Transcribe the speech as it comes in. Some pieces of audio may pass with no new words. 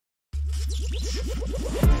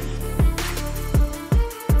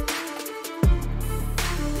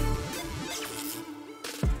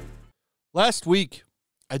Last week,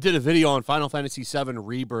 I did a video on Final Fantasy VII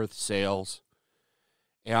Rebirth sales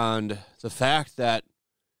and the fact that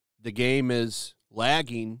the game is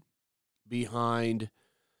lagging behind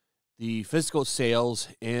the physical sales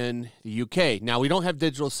in the UK. Now, we don't have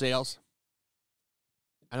digital sales.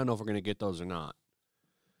 I don't know if we're going to get those or not.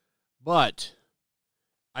 But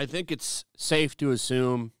I think it's safe to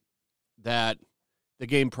assume that the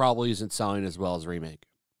game probably isn't selling as well as Remake.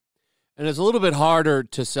 And it's a little bit harder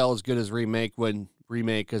to sell as good as Remake when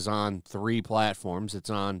Remake is on 3 platforms. It's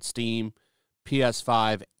on Steam,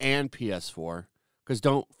 PS5, and PS4. Because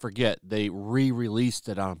don't forget, they re-released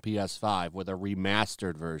it on PS5 with a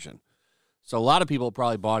remastered version. So a lot of people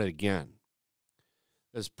probably bought it again.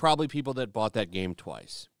 There's probably people that bought that game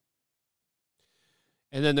twice.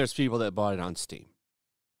 And then there's people that bought it on Steam.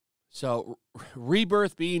 So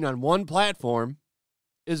Rebirth being on one platform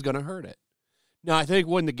is going to hurt it. Now, I think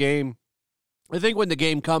when the game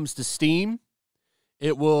comes to Steam,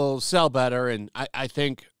 it will sell better. And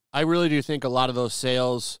I really do think a lot of those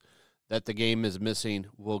sales that the game is missing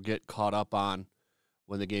will get caught up on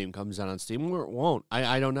when the game comes out on Steam, or it won't.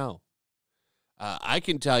 I don't know. I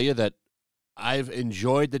can tell you that I've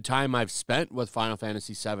enjoyed the time I've spent with Final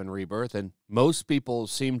Fantasy VII Rebirth, and most people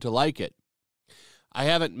seem to like it. I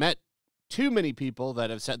haven't met too many people that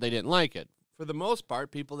have said they didn't like it. For the most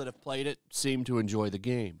part, people that have played it seem to enjoy the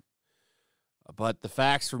game. But the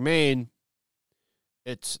facts remain,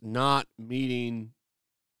 it's not meeting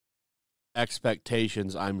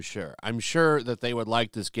expectations, I'm sure. I'm sure that they would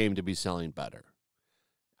like this game to be selling better.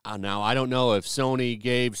 Now, I don't know if Sony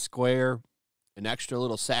gave Square an extra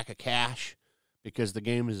little sack of cash because the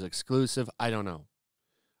game is exclusive. I don't know.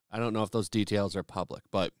 I don't know if those details are public,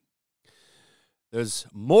 but there's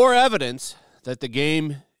more evidence that the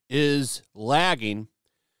game is lagging,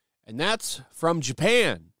 and that's from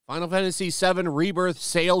Japan. Final Fantasy VII Rebirth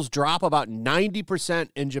sales drop about 90%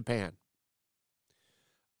 in Japan.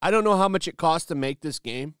 I don't know how much it costs to make this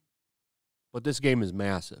game, but this game is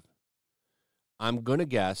massive. I'm going to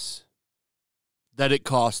guess that it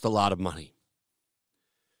cost a lot of money.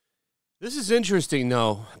 This is interesting,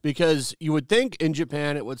 though, because you would think in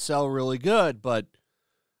Japan it would sell really good, but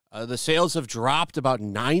the sales have dropped about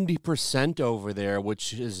 90% over there,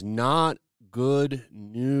 which is not good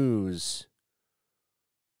news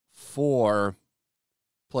for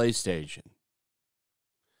PlayStation.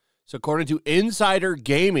 So according to Insider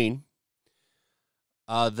Gaming,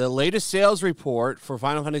 the latest sales report for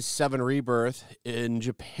Final Fantasy VII Rebirth in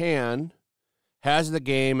Japan has the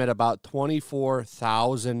game at about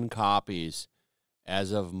 24,000 copies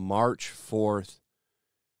as of March 4th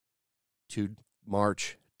to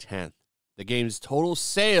March 10th. The game's total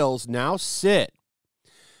sales now sit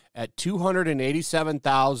at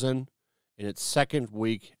 287,000 in its second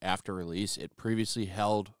week after release. It previously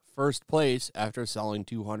held first place after selling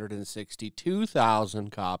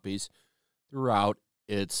 262,000 copies throughout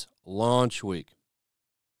its launch week.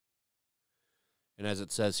 And as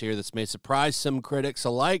it says here, this may surprise some critics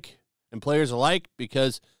alike and players alike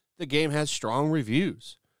because the game has strong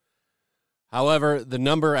reviews. However, the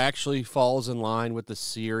number actually falls in line with the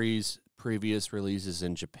series' previous releases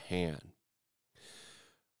in Japan.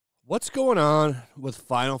 What's going on with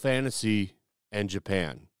Final Fantasy and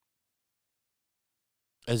Japan?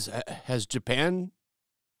 Has Japan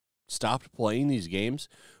stopped playing these games?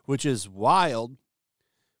 Which is wild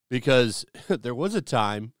because there was a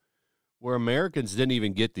time where Americans didn't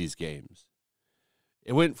even get these games.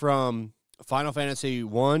 It went from Final Fantasy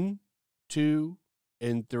 1, 2,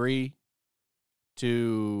 and 3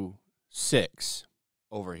 to 6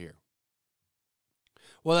 over here.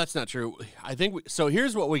 Well, that's not true. I think so.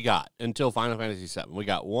 Here's what we got until Final Fantasy VII. We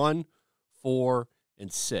got 1, 4,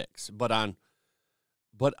 and 6. But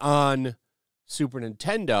on Super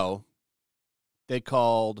Nintendo, they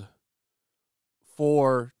called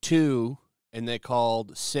 4 2 and they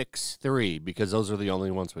called 6 3 because those are the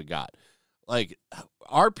only ones we got. Like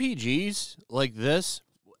RPGs like this.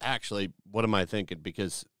 Actually, what am I thinking?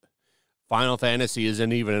 Because Final Fantasy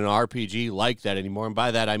isn't even an RPG like that anymore, and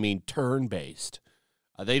by that I mean turn-based.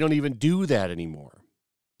 They don't even do that anymore.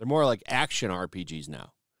 They're more like action RPGs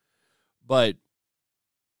now. But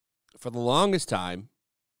for the longest time,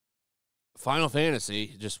 Final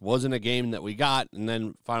Fantasy just wasn't a game that we got, and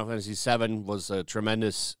then Final Fantasy VII was a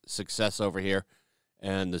tremendous success over here,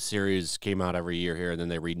 and the series came out every year here, and then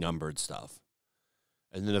they renumbered stuff.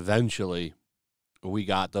 And then eventually, we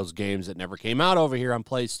got those games that never came out over here on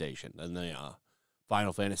PlayStation, and the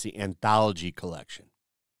Final Fantasy Anthology Collection.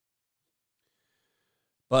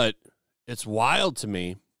 But it's wild to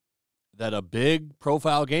me that a big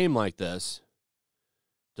profile game like this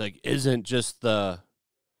like isn't just the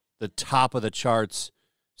top of the charts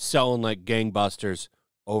selling like gangbusters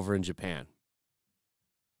over in Japan.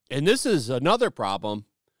 And this is another problem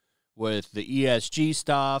with the ESG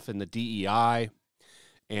stuff and the DEI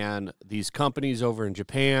and these companies over in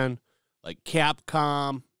Japan like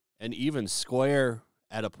Capcom and even Square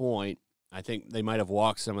at a point. I think they might have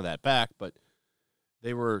walked some of that back, but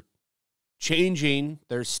they were changing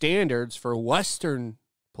their standards for Western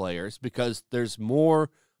players because there's more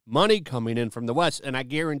money coming in from the West. And I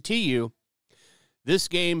guarantee you, this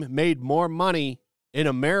game made more money in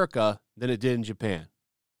America than it did in Japan,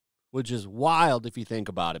 which is wild if you think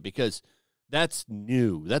about it, because that's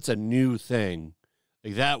new. That's a new thing.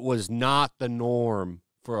 Like, that was not the norm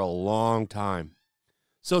for a long time.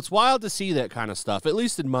 So it's wild to see that kind of stuff, at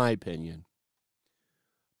least in my opinion.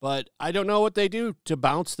 But I don't know what they do to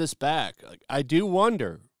bounce this back. Like, I do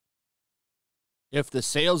wonder if the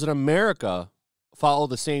sales in America follow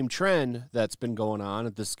the same trend that's been going on,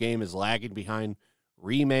 if this game is lagging behind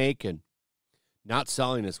remake and not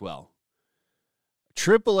selling as well.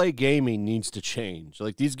 AAA gaming needs to change.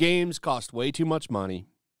 Like, these games cost way too much money,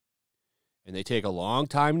 and they take a long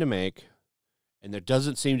time to make, and there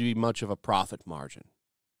doesn't seem to be much of a profit margin.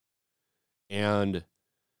 And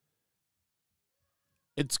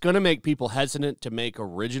it's going to make people hesitant to make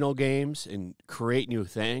original games and create new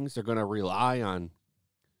things. They're going to rely on,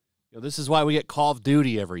 this is why we get Call of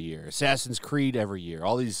Duty every year, Assassin's Creed every year,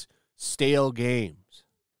 all these stale games.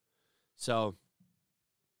 So,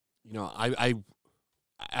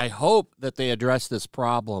 I hope that they address this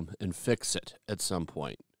problem and fix it at some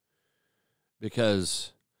point,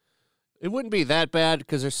 because it wouldn't be that bad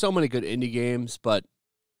because there's so many good indie games, but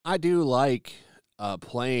I do like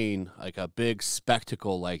playing like a big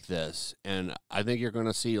spectacle like this, and I think you're going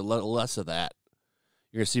to see a little less of that.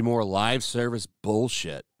 You're going to see more live service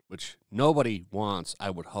bullshit, which nobody wants,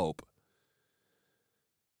 I would hope.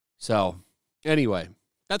 So, anyway,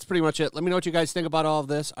 that's pretty much it. Let me know what you guys think about all of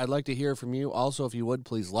this. I'd like to hear from you. Also, if you would,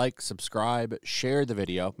 please like, subscribe, share the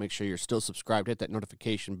video. Make sure you're still subscribed. Hit that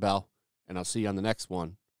notification bell, and I'll see you on the next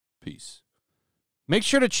one. Peace. Make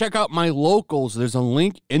sure to check out my locals. There's a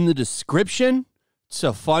link in the description. It's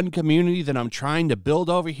a fun community that I'm trying to build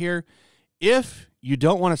over here. If you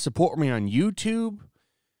don't want to support me on YouTube,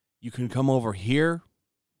 you can come over here.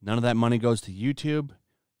 None of that money goes to YouTube.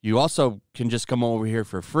 You also can just come over here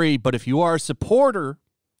for free. But if you are a supporter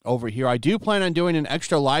over here, I do plan on doing an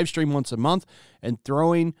extra live stream once a month and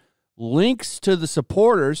throwing links to the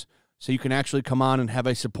supporters so you can actually come on and have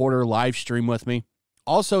a supporter live stream with me.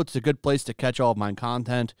 Also, it's a good place to catch all of my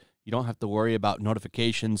content. You don't have to worry about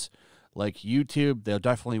notifications like YouTube. They'll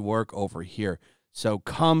definitely work over here. So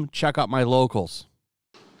come check out my locals.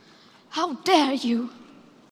 How dare you!